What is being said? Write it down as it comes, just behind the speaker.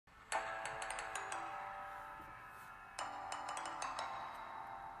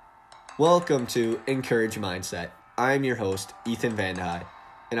Welcome to Encourage Mindset. I'm your host, Ethan Vandehei,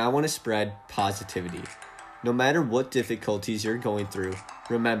 and I want to spread positivity. No matter what difficulties you're going through,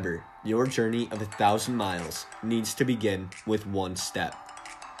 remember, your journey of 1,000 miles needs to begin with one step.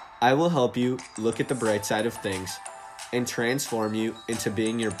 I will help you look at the bright side of things and transform you into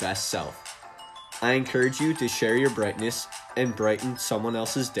being your best self. I encourage you to share your brightness and brighten someone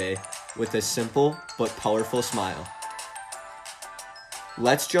else's day with a simple but powerful smile.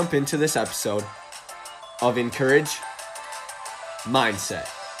 Let's jump into this episode of Encourage Mindset.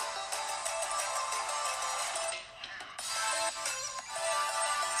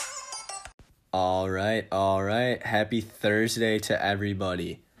 All right. Happy Thursday to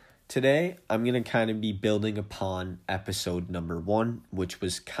everybody. Today, I'm going to kind of be building upon episode number 1, which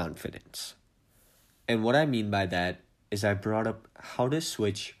was confidence. And what I mean by that is I brought up how to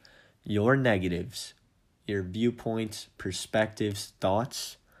switch your negatives, your viewpoints, perspectives,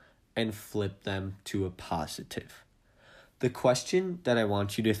 thoughts, and flip them to a positive. The question that I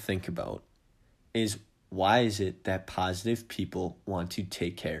want you to think about is, why is it that positive people want to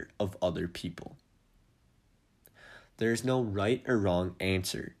take care of other people? There's no right or wrong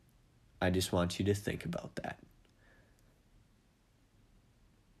answer. I just want you to think about that.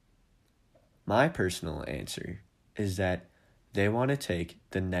 My personal answer is that they want to take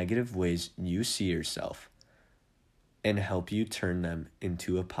the negative ways you see yourself and help you turn them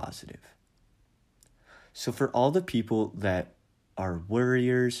into a positive. So for all the people that are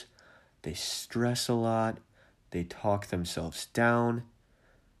worriers, they stress a lot, they talk themselves down,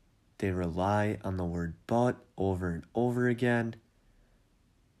 they rely on the word but over and over again.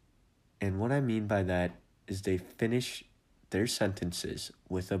 And what I mean by that is they finish their sentences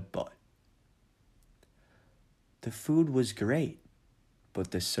with a but. The food was great,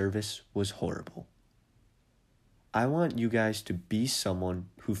 but the service was horrible. I want you guys to be someone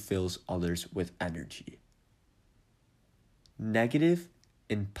who fills others with energy. Negative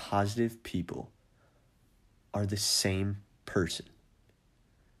and positive people are the same person.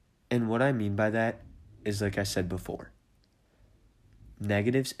 And what I mean by that is, like I said before,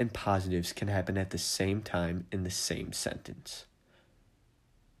 negatives and positives can happen at the same time in the same sentence.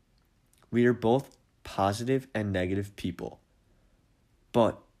 We are both positive and negative people,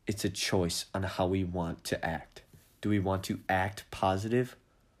 but it's a choice on how we want to act. Do we want to act positive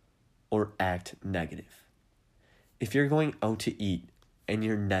or act negative? If you're going out to eat and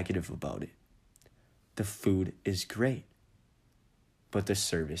you're negative about it, the food is great, but the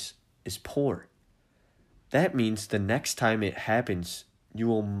service is poor. That means the next time it happens, you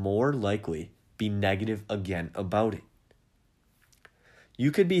will more likely be negative again about it.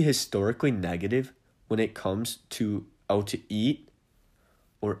 You could be historically negative when it comes to out to eat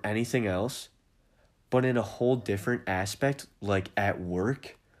or anything else, but in a whole different aspect, like at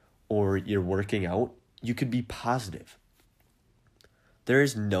work or you're working out, you could be positive. There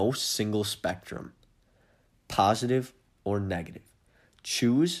is no single spectrum, positive or negative.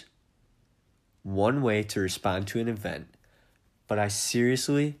 Choose one way to respond to an event, but I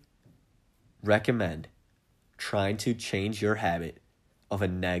seriously recommend trying to change your habit of a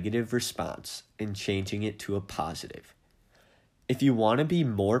negative response and changing it to a positive. If you want to be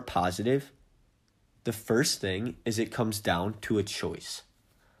more positive, the first thing is it comes down to a choice.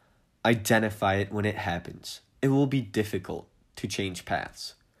 Identify it when it happens. It will be difficult to change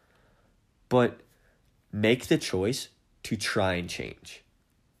paths, but make the choice to try and change.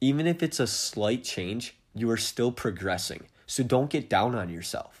 Even if it's a slight change, you are still progressing, so don't get down on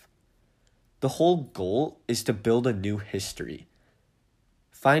yourself. The whole goal is to build a new history.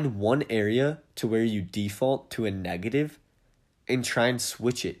 Find one area to where you default to a negative and try and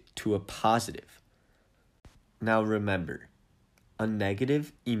switch it to a positive. Now remember, a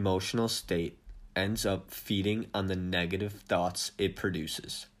negative emotional state ends up feeding on the negative thoughts it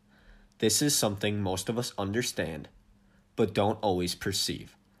produces. This is something most of us understand, but don't always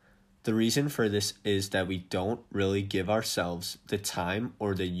perceive. The reason for this is that we don't really give ourselves the time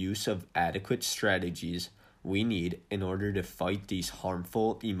or the use of adequate strategies we need in order to fight these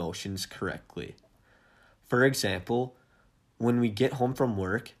harmful emotions correctly. For example, when we get home from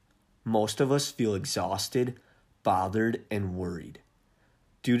work, most of us feel exhausted, bothered, and worried.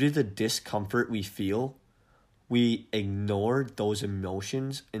 Due to the discomfort we feel, we ignore those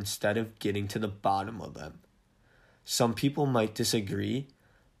emotions instead of getting to the bottom of them. Some people might disagree,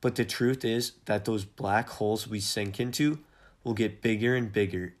 but the truth is that those black holes we sink into will get bigger and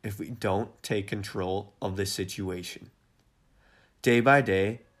bigger if we don't take control of the situation. Day by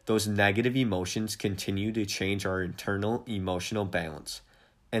day, those negative emotions continue to change our internal emotional balance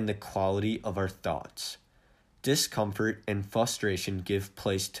and the quality of our thoughts. Discomfort and frustration give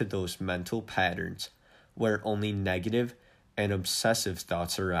place to those mental patterns where only negative and obsessive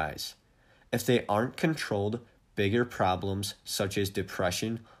thoughts arise. If they aren't controlled, bigger problems such as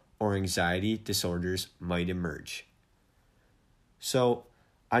depression or anxiety disorders might emerge. So,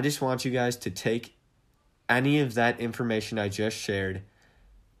 I just want you guys to take any of that information I just shared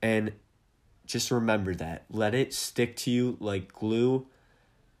and just remember that. Let it stick to you like glue,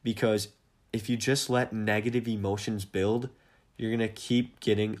 because if you just let negative emotions build, you're going to keep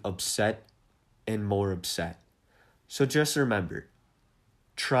getting upset and more upset. So just remember,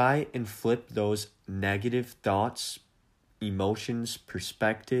 try and flip those negative thoughts, emotions,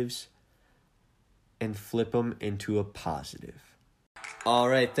 perspectives, and flip them into a positive. All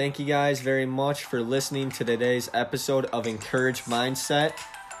right, thank you guys very much for listening to today's episode of Encourage Mindset.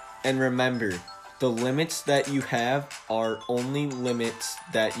 And remember, the limits that you have are only limits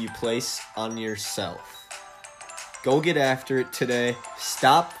that you place on yourself. Go get after it today.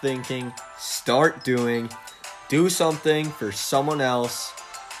 Stop thinking. Start doing. Do something for someone else.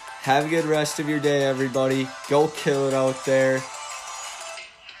 Have a good rest of your day, everybody. Go kill it out there.